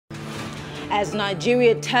As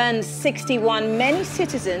Nigeria turns 61, many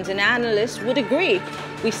citizens and analysts would agree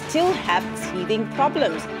we still have teething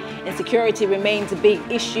problems. Insecurity remains a big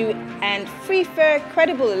issue, and free, fair,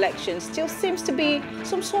 credible elections still seems to be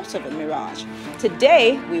some sort of a mirage.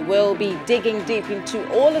 Today, we will be digging deep into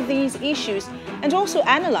all of these issues and also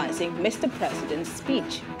analysing Mr. President's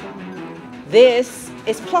speech. This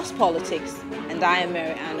is Plus Politics, and I am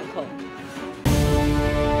Mary Anna Cole.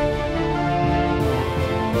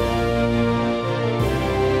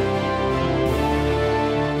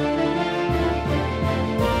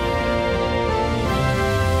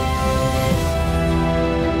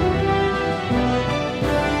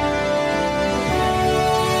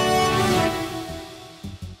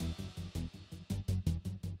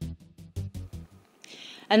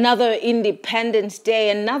 Another Independence Day,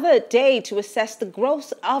 another day to assess the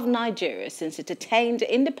growth of Nigeria since it attained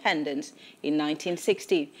independence in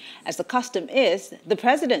 1960. As the custom is, the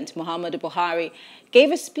President, Muhammadu Buhari,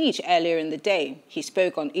 gave a speech earlier in the day. He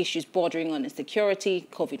spoke on issues bordering on insecurity,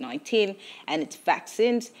 COVID-19 and its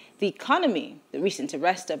vaccines, the economy, the recent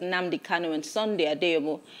arrest of Nnamdi Kanu and Sunday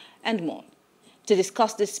Adeyemo, and more. To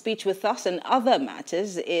discuss this speech with us and other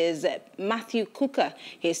matters is Matthew Kukah.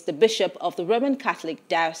 He's the Bishop of the Roman Catholic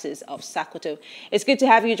Diocese of Sokoto. It's good to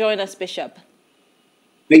have you join us, Bishop.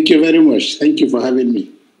 Thank you very much. Thank you for having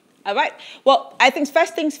me. All right. Well, I think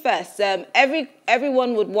first things first,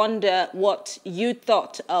 everyone would wonder what you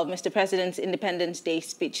thought of Mr. President's Independence Day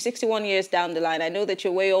speech. 61 years down the line, I know that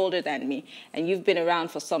you're way older than me and you've been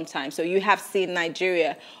around for some time. So you have seen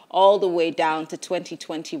Nigeria all the way down to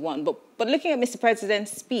 2021. But looking at Mr.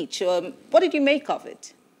 President's speech, what did you make of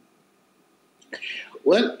it?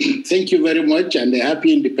 Well, thank you very much, and a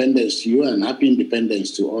happy independence to you and happy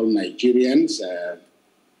independence to all Nigerians.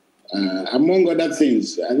 Among other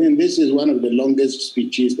things, I think this is one of the longest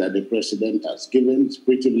speeches that the president has given. It's a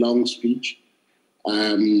pretty long speech.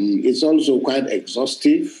 It's also quite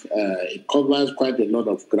exhaustive. It covers quite a lot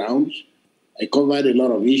of ground. It covered a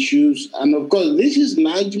lot of issues. And of course, this is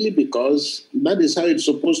largely because that is how it's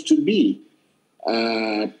supposed to be.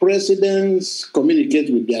 Presidents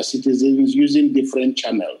communicate with their citizens using different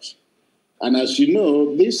channels. And as you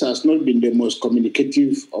know, this has not been the most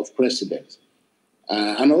communicative of presidents.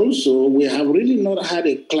 And also, we have really not had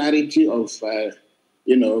a clarity of,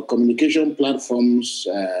 communication platforms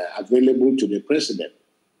available to the president.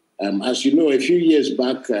 As you know, a few years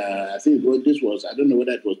back, I think this was, I don't know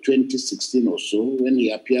whether it was 2016 or so, when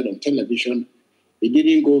he appeared on television, it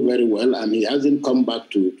didn't go very well, and he hasn't come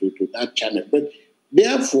back to that channel. But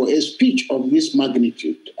therefore, a speech of this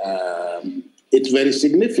magnitude, it's very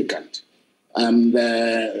significant. And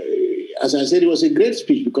as I said, it was a great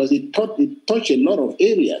speech because it touched a lot of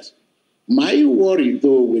areas. My worry,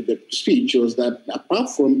 though, with the speech was that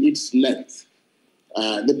apart from its length,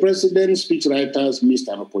 the president's speechwriters missed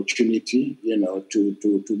an opportunity,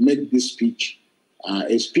 to make this speech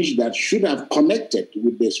a speech that should have connected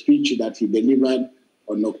with the speech that he delivered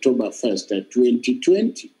on October 1st,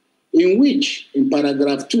 2020, in which, in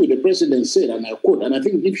paragraph 2, the president said, and I quote, and I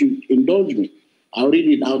think if you indulge me, I'll read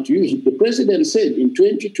it out to you. The president said in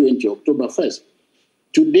 2020, October 1st,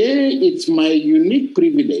 "Today it's my unique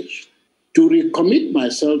privilege to recommit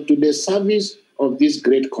myself to the service of this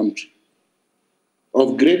great country,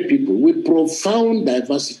 of great people with profound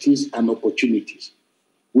diversities and opportunities.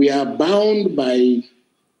 We are bound by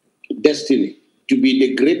destiny to be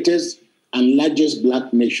the greatest and largest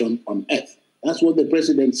black nation on earth." That's what the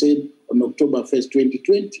president said on October 1st,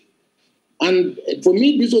 2020. And for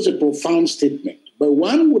me, this was a profound statement. But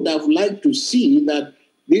one would have liked to see that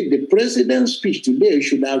the president's speech today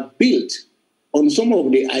should have built on some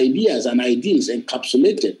of the ideas and ideals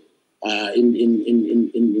encapsulated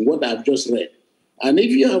in what I've just read. And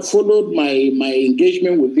if you have followed my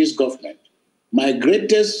engagement with this government, my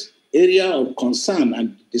greatest area of concern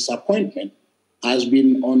and disappointment has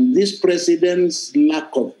been on this president's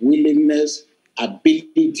lack of willingness,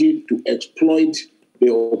 ability to exploit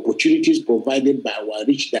the opportunities provided by our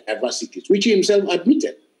rich diversities, which he himself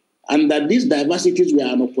admitted, and that these diversities were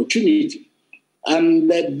an opportunity. And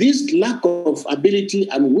that this lack of ability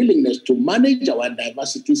and willingness to manage our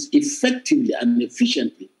diversities effectively and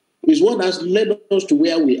efficiently is what has led us to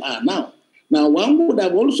where we are now. Now, one would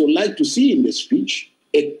have also liked to see in the speech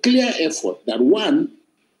a clear effort that, one,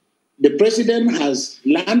 the president has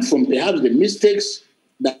learned from perhaps the mistakes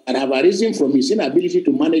that have arisen from his inability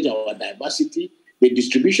to manage our diversity, the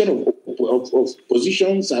distribution of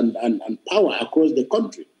positions and power across the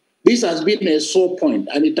country. This has been a sore point,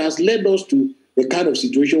 and it has led us to the kind of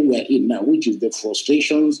situation we're in now, which is the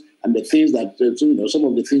frustrations and the things that, some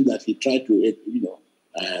of the things that he tried to,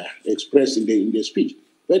 express in the speech.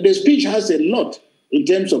 But the speech has a lot in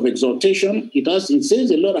terms of exhortation. It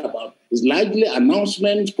says a lot about, it's largely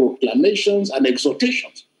announcements, proclamations, and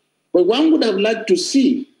exhortations. But one would have liked to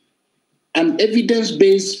see an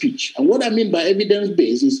evidence-based speech. And what I mean by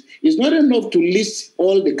evidence-based is it's not enough to list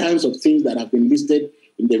all the kinds of things that have been listed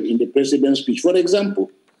in the president's speech. For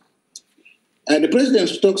example, the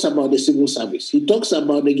president talks about the civil service. He talks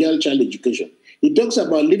about the girl child education. He talks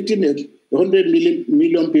about lifting 100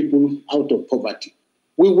 million people out of poverty.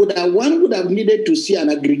 One would have needed to see an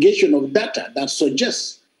aggregation of data that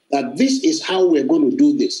suggests that this is how we're going to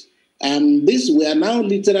do this. We are now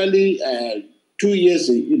literally 2 years,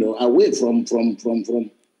 away from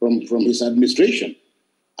his administration,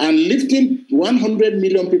 and lifting 100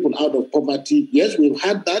 million people out of poverty. Yes, we've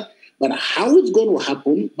had that, but how it's going to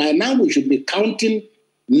happen? By now, we should be counting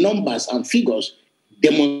numbers and figures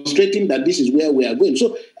demonstrating that this is where we are going.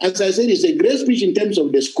 So, as I said, it's a great speech in terms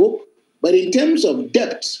of the scope, but in terms of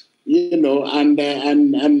depth, and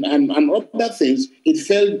other things, it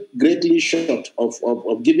fell greatly short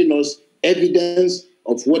of giving us evidence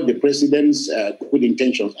of what the president's good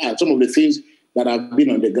intentions are, some of the things that have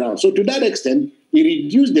been on the ground. So to that extent, it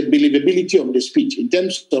reduced the believability of the speech in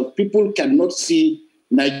terms of people cannot see,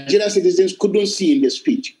 Nigerian citizens couldn't see in the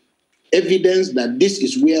speech evidence that this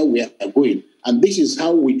is where we are going, and this is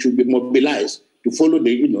how we should be mobilized to follow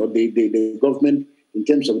the government in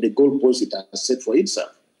terms of the goalposts it has set for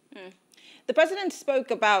itself. The president spoke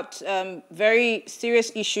about very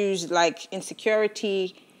serious issues like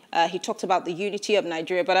insecurity. He talked about the unity of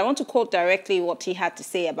Nigeria, but I want to quote directly what he had to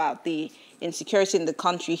say about the insecurity in the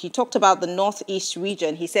country. He talked about the Northeast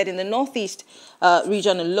region. He said in the Northeast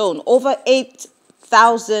region alone, over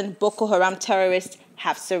 8,000 Boko Haram terrorists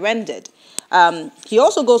have surrendered. He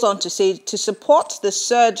also goes on to say, to support the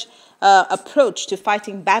surge approach to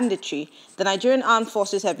fighting banditry, the Nigerian Armed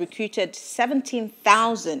Forces have recruited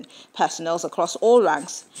 17,000 personnel across all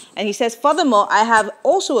ranks. And he says, furthermore, I have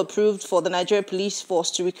also approved for the Nigerian Police Force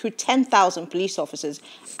to recruit 10,000 police officers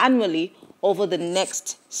annually over the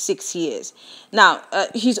next 6 years. Now,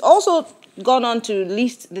 he's also gone on to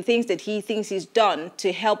list the things that he thinks he's done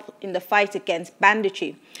to help in the fight against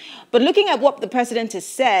banditry. But looking at what the president has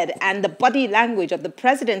said and the body language of the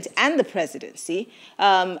president and the presidency,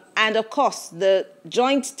 and of course the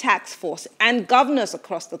joint task force and governors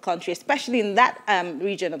across the country, especially in that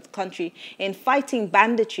region of the country, in fighting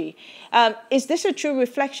banditry, is this a true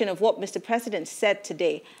reflection of what Mr. President said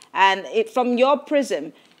today? And from your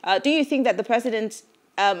prism, do you think that the president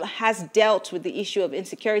has dealt with the issue of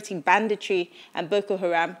insecurity, banditry, and Boko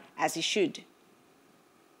Haram as he should?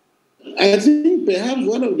 I think perhaps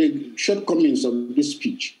one of the shortcomings of this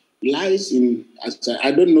speech lies in,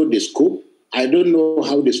 I don't know the scope, I don't know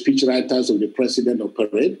how the speech writers of the president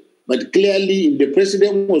operate, but clearly if the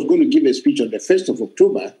president was going to give a speech on the 1st of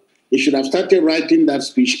October, he should have started writing that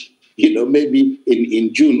speech, maybe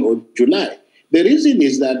in June or July. The reason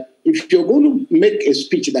is that if you're going to make a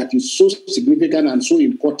speech that is so significant and so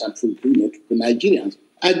important for to Nigerians,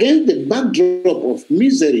 against the backdrop of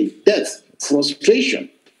misery, death, frustration,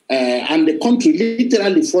 and the country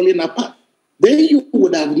literally falling apart, then you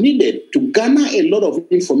would have needed to garner a lot of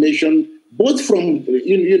information, both from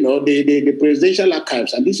the presidential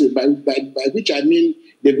archives, and this is by which I mean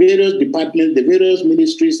the various departments, the various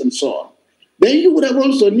ministries, and so on. Then you would have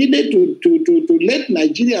also needed to let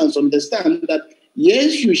Nigerians understand that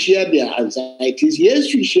yes, you share their anxieties.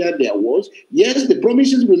 Yes, you share their woes. Yes, the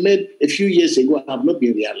promises we made a few years ago have not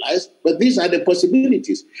been realized, but these are the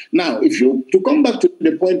possibilities. Now, to come back to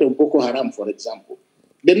the point of Boko Haram, for example,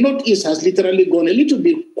 the Northeast has literally gone a little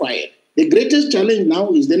bit quiet. The greatest challenge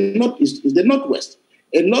now is the Northwest.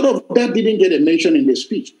 A lot of that didn't get a mention in the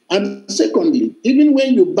speech. And secondly, even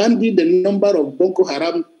when you bandy the number of Boko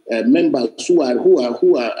Haram members who are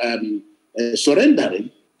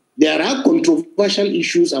surrendering, there are controversial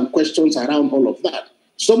issues and questions around all of that,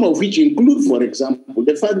 some of which include, for example,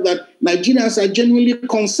 the fact that Nigerians are genuinely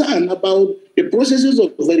concerned about the processes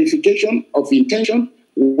of verification of intention,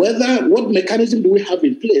 what mechanism do we have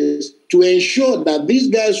in place to ensure that these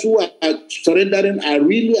guys who are surrendering are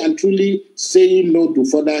really and truly saying no to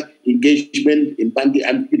further engagement in bandit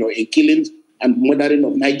and in killings and murdering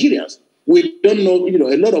of Nigerians. We don't know,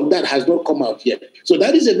 a lot of that has not come out yet. So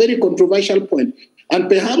that is a very controversial point. And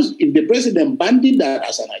perhaps if the president banded that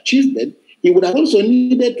as an achievement, he would have also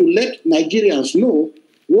needed to let Nigerians know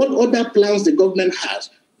what other plans the government has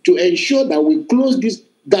to ensure that we close this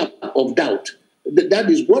gap of doubt. That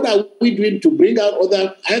is, what are we doing to bring out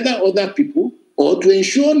either other people or to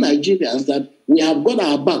ensure Nigerians that we have got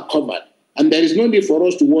our back covered. And there is no need for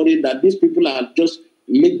us to worry that these people are just,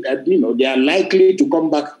 they are likely to come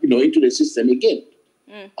back, into the system again.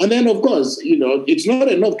 And then, of course, it's not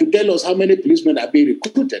enough to tell us how many policemen are being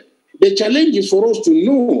recruited. The challenge is for us to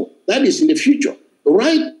know that is in the future.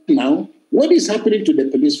 Right now, what is happening to the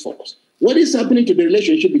police force? What is happening to the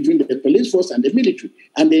relationship between the police force and the military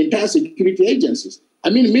and the entire security agencies? I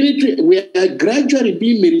mean, military, we are gradually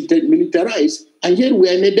being militarized, and yet we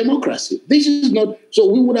are in a democracy. This is not, so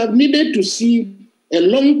we would have needed to see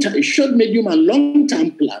a short, medium, and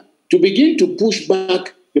long-term plan to begin to push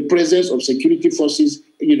back the presence of security forces,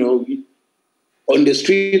 on the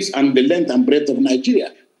streets and the length and breadth of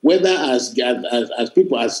Nigeria, whether as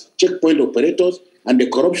people, as checkpoint operators, and the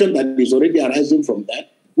corruption that is already arising from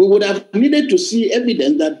that. We would have needed to see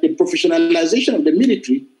evidence that the professionalization of the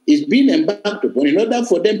military is being embarked upon in order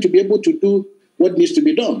for them to be able to do what needs to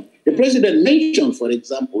be done. The president mentioned, for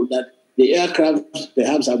example, that the aircraft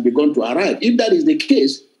perhaps have begun to arrive. If that is the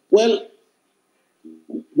case, well,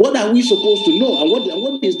 what are we supposed to know? And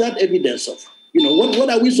what is that evidence of? What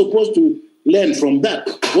are we supposed to learn from that?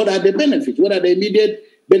 What are the benefits? What are the immediate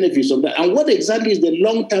benefits of that? And what exactly is the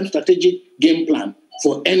long-term strategic game plan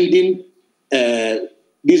for ending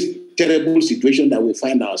this terrible situation that we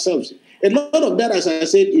find ourselves in? A lot of that, as I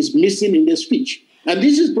said, is missing in the speech. And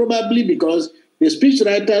this is probably because the speech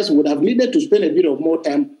writers would have needed to spend a bit of more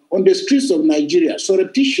time on the streets of Nigeria,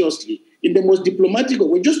 surreptitiously, in the most diplomatic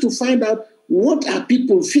way, just to find out what are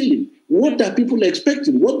people feeling, what are people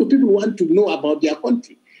expecting, what do people want to know about their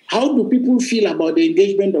country, how do people feel about the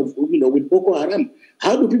engagement of with Boko Haram,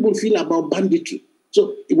 how do people feel about banditry.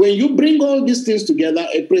 So when you bring all these things together,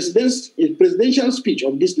 a presidential speech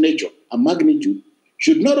of this nature and magnitude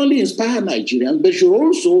should not only inspire Nigerians, but should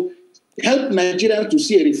also help Nigerians to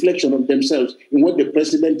see a reflection of themselves in what the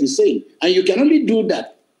president is saying. And you can only do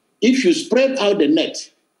that if you spread out the net,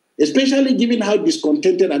 especially given how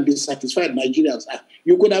discontented and dissatisfied Nigerians are.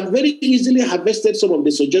 You could have very easily harvested some of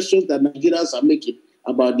the suggestions that Nigerians are making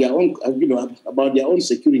about their own, about their own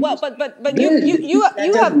security. Well, but you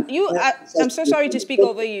I'm so sorry to speak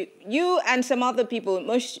over you. You and some other people,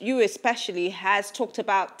 you especially, has talked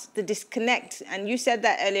about the disconnect, and you said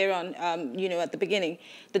that earlier on, at the beginning,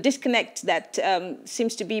 the disconnect that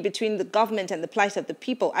seems to be between the government and the plight of the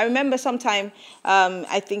people. I remember sometime,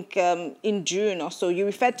 I think in June or so, you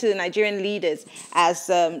referred to the Nigerian leaders as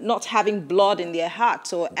not having blood in their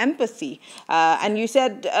hearts or empathy, and you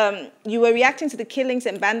said you were reacting to the killing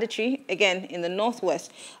and banditry, again, in the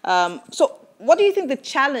Northwest. So what do you think the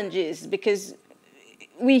challenge is? Because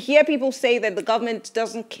we hear people say that the government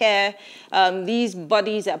doesn't care, these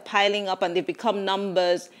bodies are piling up and they've become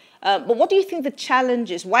numbers. But what do you think the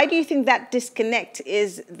challenge is? Why do you think that disconnect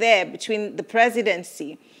is there between the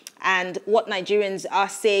presidency and what Nigerians are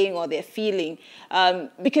saying or they're feeling?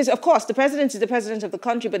 Because, of course, the president is the president of the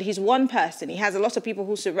country, but he's one person. He has a lot of people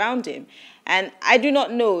who surround him. And I do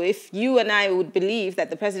not know if you and I would believe that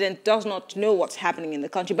the president does not know what's happening in the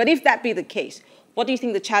country. But if that be the case, what do you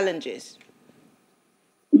think the challenge is?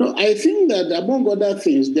 No, I think that, among other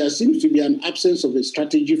things, there seems to be an absence of a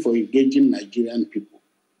strategy for engaging Nigerian people.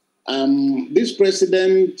 This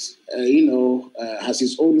president, has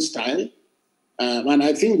his own style. And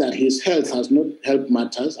I think that his health has not helped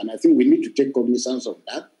matters, and I think we need to take cognizance of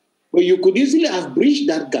that. But you could easily have bridged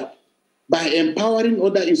that gap by empowering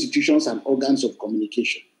other institutions and organs of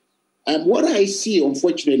communication. And what I see,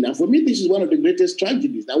 unfortunately, and for me this is one of the greatest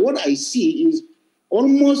tragedies, that what I see is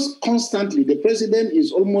almost constantly, the president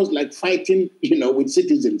is almost like fighting, with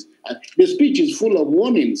citizens. The speech is full of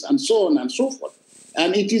warnings and so on and so forth.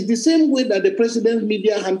 And it is the same way that the president's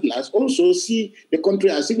media handlers also see the country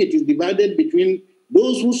as if it is divided between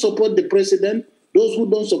those who support the president, those who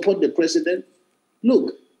don't support the president.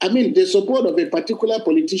 Look, the support of a particular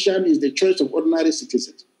politician is the choice of ordinary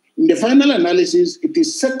citizens. In the final analysis, it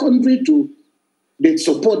is secondary to the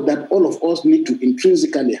support that all of us need to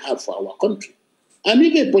intrinsically have for our country. And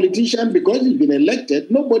if a politician, because he's been elected,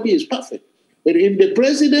 nobody is perfect. But if the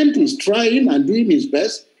president is trying and doing his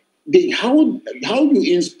best, how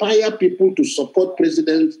you inspire people to support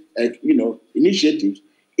president's initiatives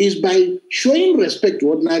is by showing respect to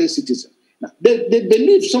ordinary citizens. Now, they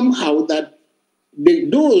believe somehow that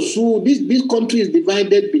this country is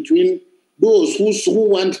divided between those who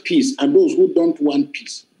want peace and those who don't want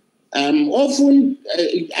peace. Often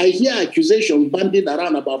I hear accusations bandied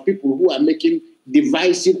around about people who are making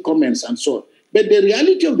divisive comments and so on. But the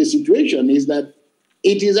reality of the situation is that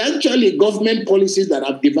it is actually government policies that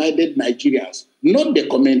have divided Nigerians, not the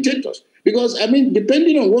commentators. Because,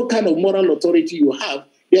 depending on what kind of moral authority you have,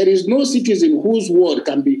 there is no citizen whose word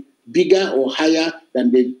can be bigger or higher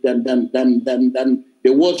than the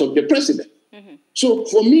words of the president. Mm-hmm. So,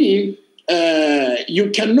 for me, you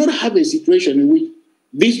cannot have a situation in which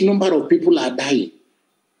this number of people are dying.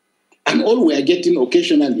 And all we are getting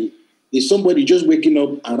occasionally is somebody just waking up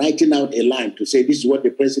and writing out a line to say, this is what the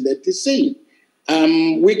president is saying.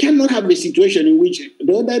 We cannot have a situation in which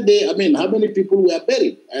the other day, how many people were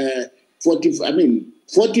buried?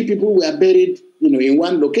 40 people were buried, in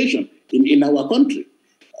one location in our country.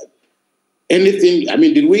 Anything,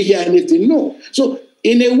 did we hear anything? No. So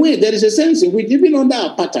in a way, there is a sense in which even under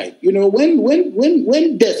apartheid,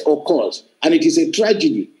 when death occurs and it is a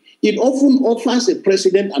tragedy, it often offers a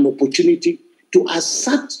president an opportunity to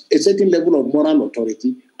assert a certain level of moral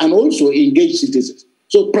authority and also engage citizens.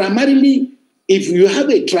 So primarily, if you have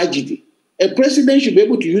a tragedy, a president should be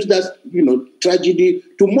able to use that, tragedy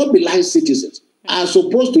to mobilize citizens as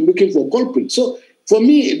opposed to looking for culprits. So for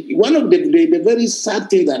me, one of the very sad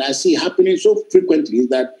things that I see happening so frequently is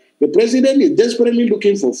that the president is desperately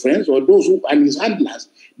looking for friends, or those who, and his handlers,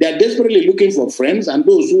 they are desperately looking for friends and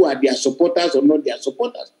those who are their supporters or not their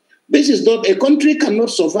supporters. This is not, a country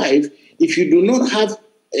cannot survive if you do not have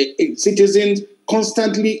citizens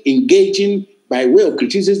constantly engaging by way of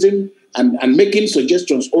criticism and making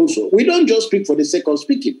suggestions also. We don't just speak for the sake of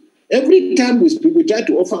speaking. Every time we speak, we try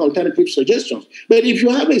to offer alternative suggestions. But if you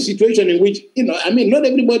have a situation in which, not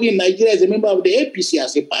everybody in Nigeria is a member of the APC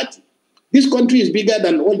as a party. This country is bigger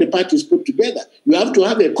than all the parties put together. You have to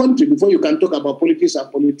have a country before you can talk about politics and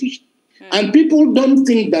politicians. And people don't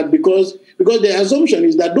think that because the assumption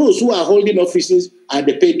is that those who are holding offices are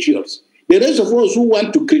the patriots. The rest of us who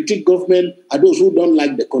want to critique government are those who don't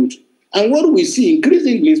like the country. And what we see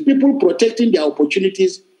increasingly is people protecting their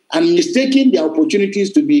opportunities and mistaking their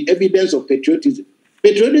opportunities to be evidence of patriotism.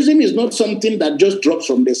 Patriotism is not something that just drops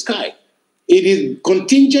from the sky. It is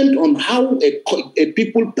contingent on how a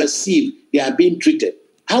people perceive they are being treated,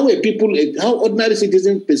 how ordinary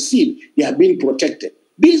citizens perceive they are being protected.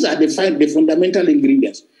 These are the fundamental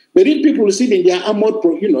ingredients. But if people sit in their armored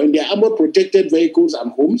protected vehicles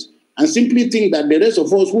and homes and simply think that the rest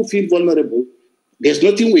of us who feel vulnerable, there's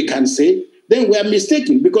nothing we can say, then we are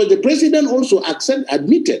mistaken, because the president also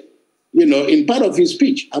admitted, in part of his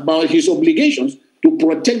speech about his obligations to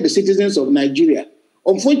protect the citizens of Nigeria.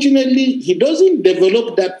 Unfortunately, he doesn't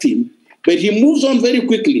develop that theme, but he moves on very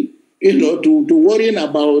quickly, to worrying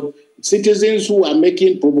about citizens who are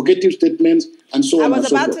making provocative statements and so on and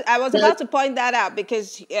so forth. I was about to point that out,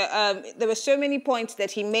 because there were so many points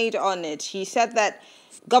that he made on it. He said that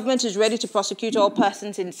government is ready to prosecute all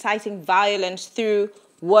persons inciting violence through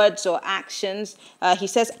words or actions. He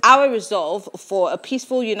says our resolve for a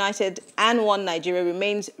peaceful, united and one Nigeria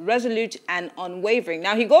remains resolute and unwavering.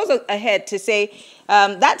 Now he goes ahead to say,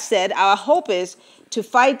 that said, our hope is to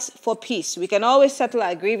fight for peace. We can always settle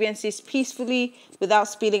our grievances peacefully without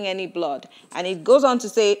spilling any blood. And it goes on to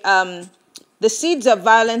say, the seeds of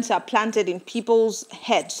violence are planted in people's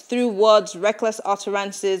heads through words, reckless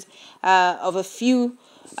utterances of a few.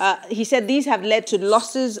 He said these have led to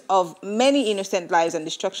losses of many innocent lives and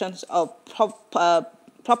destructions of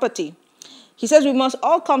property. He says we must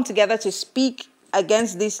all come together to speak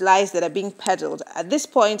against these lies that are being peddled. At this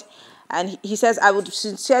point, and he says, I would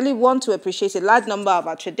sincerely want to appreciate a large number of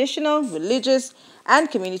our traditional, religious,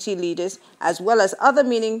 and community leaders, as well as other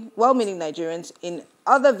well-meaning Nigerians in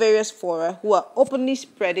other various fora who are openly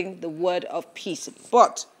spreading the word of peace.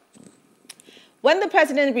 But when the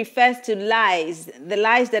president refers to lies, the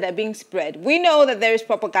lies that are being spread, we know that there is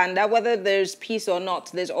propaganda, whether there's peace or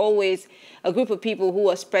not. There's always a group of people who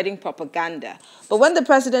are spreading propaganda. But when the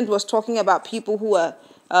president was talking about people who are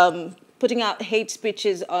putting out hate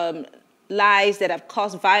speeches, lies that have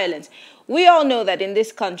caused violence, we all know that in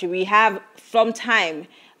this country we have, from time,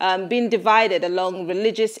 been divided along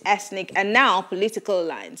religious, ethnic, and now political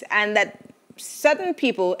lines, and that certain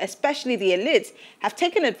people, especially the elites, have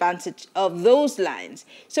taken advantage of those lines.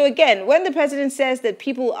 So again, when the president says that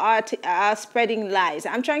people are spreading lies,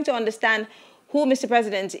 I'm trying to understand who Mr.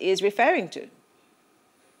 President is referring to.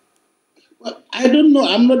 Well, I don't know.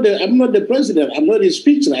 I'm not the president. I'm not a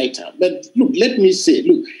speechwriter. But look, let me say,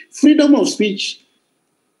 freedom of speech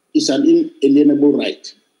is an inalienable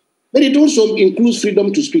right. But it also includes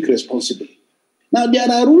freedom to speak responsibly. Now, there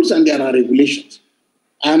are rules and there are regulations.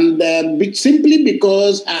 And simply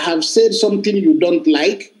because I have said something you don't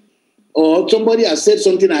like, or somebody has said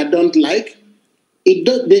something I don't like,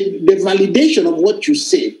 the validation of what you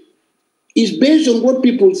say is based on what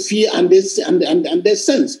people feel and their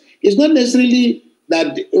sense. It's not necessarily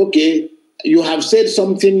that, okay, you have said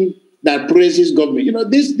something that praises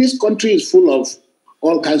government. This country is full of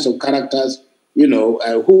all kinds of characters,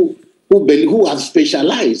 who have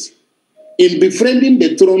specialized in befriending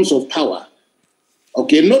the thrones of power.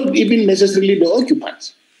 Okay, not even necessarily the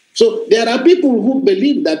occupants. So there are people who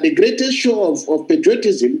believe that the greatest show of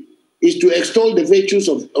patriotism is to extol the virtues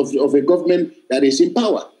of a government that is in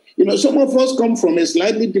power. You know, some of us come from a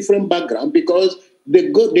slightly different background because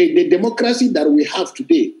the democracy that we have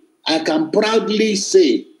today, I can proudly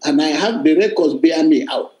say, and I have the records bear me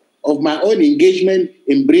out, of my own engagement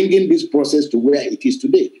in bringing this process to where it is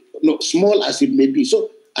today, small as it may be.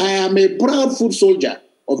 So I am a proud foot soldier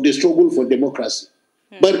of the struggle for democracy.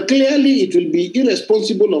 But clearly it will be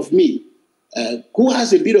irresponsible of me, who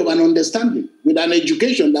has a bit of an understanding with an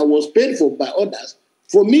education that was paid for by others,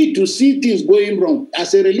 for me to see things going wrong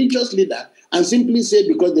as a religious leader and simply say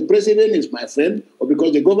because the president is my friend, or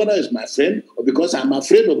because the governor is my friend, or because I'm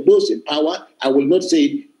afraid of those in power, I will not say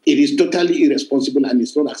it. It is totally irresponsible and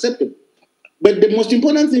it's not acceptable. But the most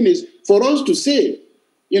important thing is for us to say,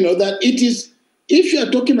 that it is, if you are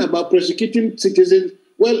talking about prosecuting citizens,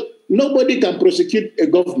 well, nobody can prosecute a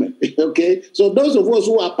government, okay? So those of us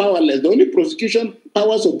who are powerless, the only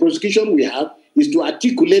powers of prosecution we have is to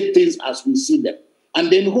articulate things as we see them.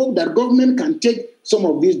 And then hope that government can take some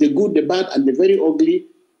of these, the good, the bad, and the very ugly,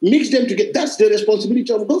 mix them together. That's the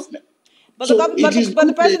responsibility of government. But,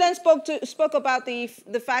 the president spoke about the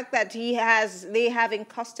fact that they have in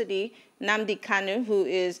custody Nnamdi Kanu, who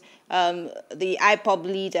is the IPOB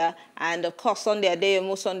leader, and of course Sunday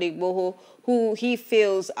Adeyemo, Sunday Igboho, who he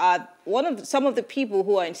feels are some of the people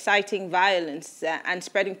who are inciting violence and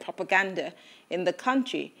spreading propaganda in the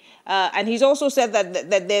country. And he's also said that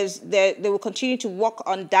they will continue to work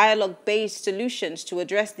on dialogue-based solutions to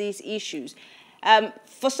address these issues.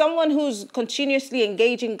 For someone who's continuously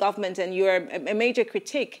engaging government, and you're a major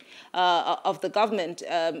critic of the government,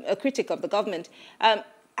 a critic of the government,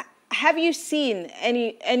 have you seen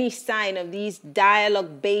any sign of these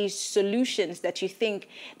dialogue-based solutions that you think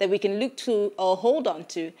that we can look to or hold on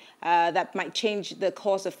to that might change the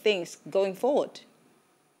course of things going forward?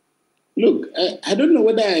 Look, I don't know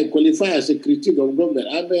whether I qualify as a critic of government.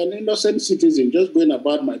 I'm an innocent citizen just going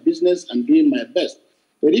about my business and doing my best.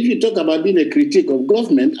 But if you talk about being a critic of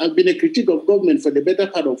government, I've been a critic of government for the better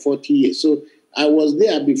part of 40 years. So I was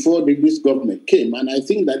there before this government came. And I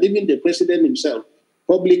think that even the president himself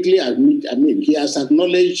publicly he has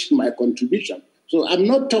acknowledged my contribution. So I'm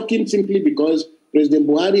not talking simply because President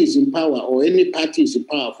Buhari is in power or any party is in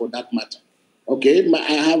power for that matter. Okay,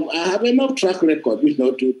 I have enough track record,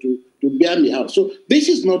 to bear me out. So this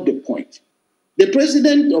is not the point. The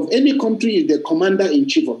president of any country is the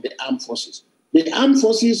commander-in-chief of the armed forces. The armed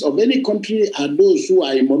forces of any country are those who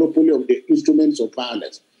are in monopoly of the instruments of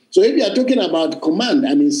violence. So if you are talking about command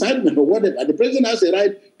and incitement or whatever, the president has a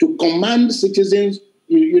right to command citizens,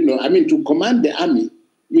 to command the army,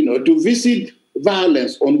 to visit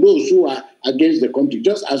violence on those who are against the country,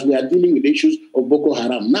 just as we are dealing with issues of Boko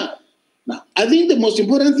Haram now. Now, I think the most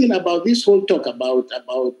important thing about this whole talk about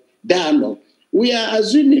dialogue, we are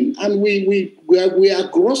assuming, and we are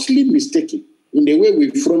grossly mistaken in the way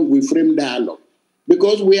we frame dialogue,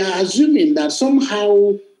 because we are assuming that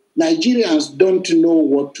somehow Nigerians don't know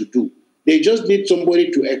what to do. They just need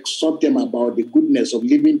somebody to exhort them about the goodness of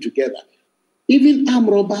living together. Even armed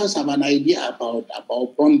robbers have an idea about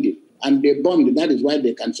bonding, and they bond. That is why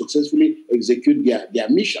they can successfully execute their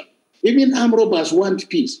mission. Even armed robbers want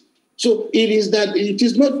peace. So it is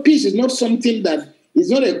not peace. It's not something that is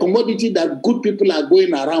not a commodity that good people are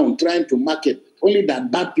going around trying to market, only that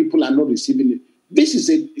bad people are not receiving it. This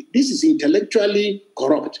is intellectually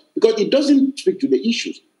corrupt because it doesn't speak to the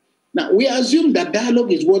issues. Now, we assume that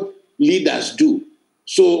dialogue is what leaders do.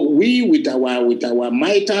 So we with our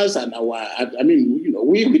mitres and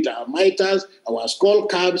we with our mitres, our skull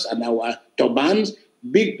caps and our turbans,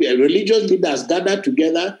 big religious leaders gather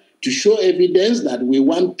together to show evidence that we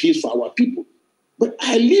want peace for our people. But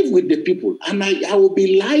I live with the people, and I will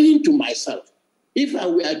be lying to myself if I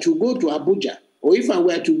were to go to Abuja, or if I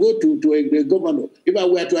were to go to a governor, if I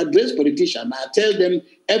were to address politicians, I tell them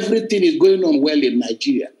everything is going on well in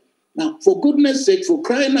Nigeria. Now, for goodness sake, for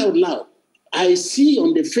crying out loud, I see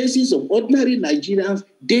on the faces of ordinary Nigerians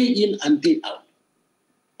day in and day out.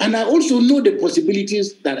 And I also know the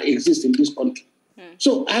possibilities that exist in this country.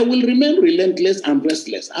 So I will remain relentless and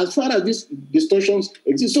restless as far as these distortions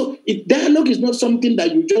exist. So dialogue is not something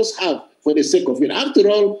that you just have for the sake of it. After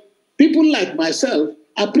all, people like myself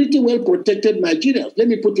are pretty well protected Nigerians. Let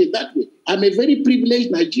me put it that way. I'm a very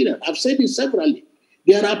privileged Nigerian. I've said it severally.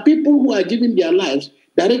 There are people who are giving their lives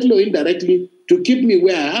directly or indirectly to keep me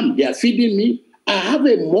where I am. They are feeding me. I have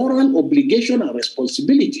a moral obligation and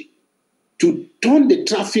responsibility to turn the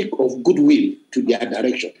traffic of goodwill to their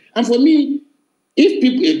direction. And for me, if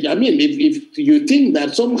you think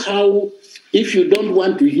that somehow, if you don't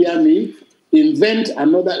want to hear me, invent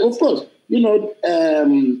another, of course,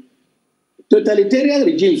 totalitarian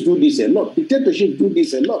regimes do this a lot. Dictatorships do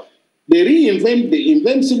this a lot. They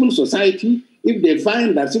invent civil society. If they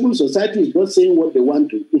find that civil society is not saying what they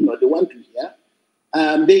want to, they want to hear,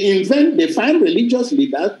 they find religious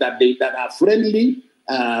leaders that are friendly,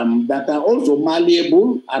 that are also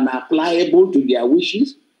malleable and are pliable to their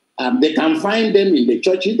wishes. They can find them in the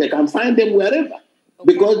churches. They can find them wherever,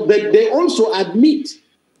 because they also admit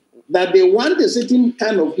that they want a certain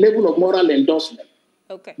kind of level of moral endorsement.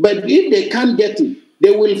 Okay. But if they can't get it,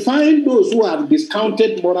 they will find those who have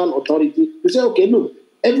discounted moral authority to say, okay, look,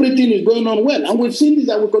 everything is going on well. And we've seen this,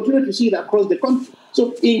 and we continue to see it across the country.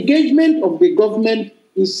 So engagement of the government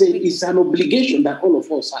is an obligation that all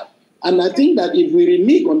of us have. And I think that if we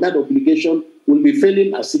renege on that obligation, we'll be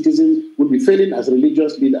failing as citizens, we'll be failing as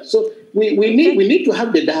religious leaders. So we need to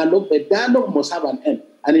have the dialogue, but dialogue must have an end,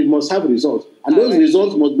 and it must have results. And those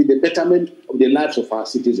results must be the betterment of the lives of our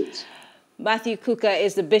citizens. Matthew Kukah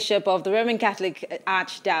is the Bishop of the Roman Catholic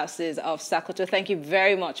Archdiocese of Sokoto. Thank you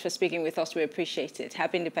very much for speaking with us. We appreciate it.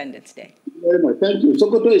 Happy Independence Day. Thank you very much. Thank you.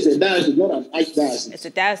 Sokoto is a diocese, not an archdiocese. It's a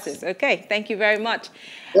diocese. Okay. Thank you very much.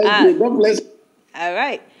 Thank you. God bless. All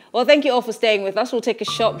right. Well, thank you all for staying with us. We'll take a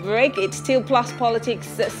short break. It's Still Plus Politics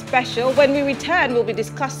special. When we return, we'll be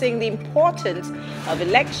discussing the importance of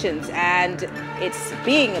elections and its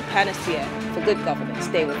being a panacea for good governance.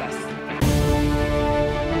 Stay with us.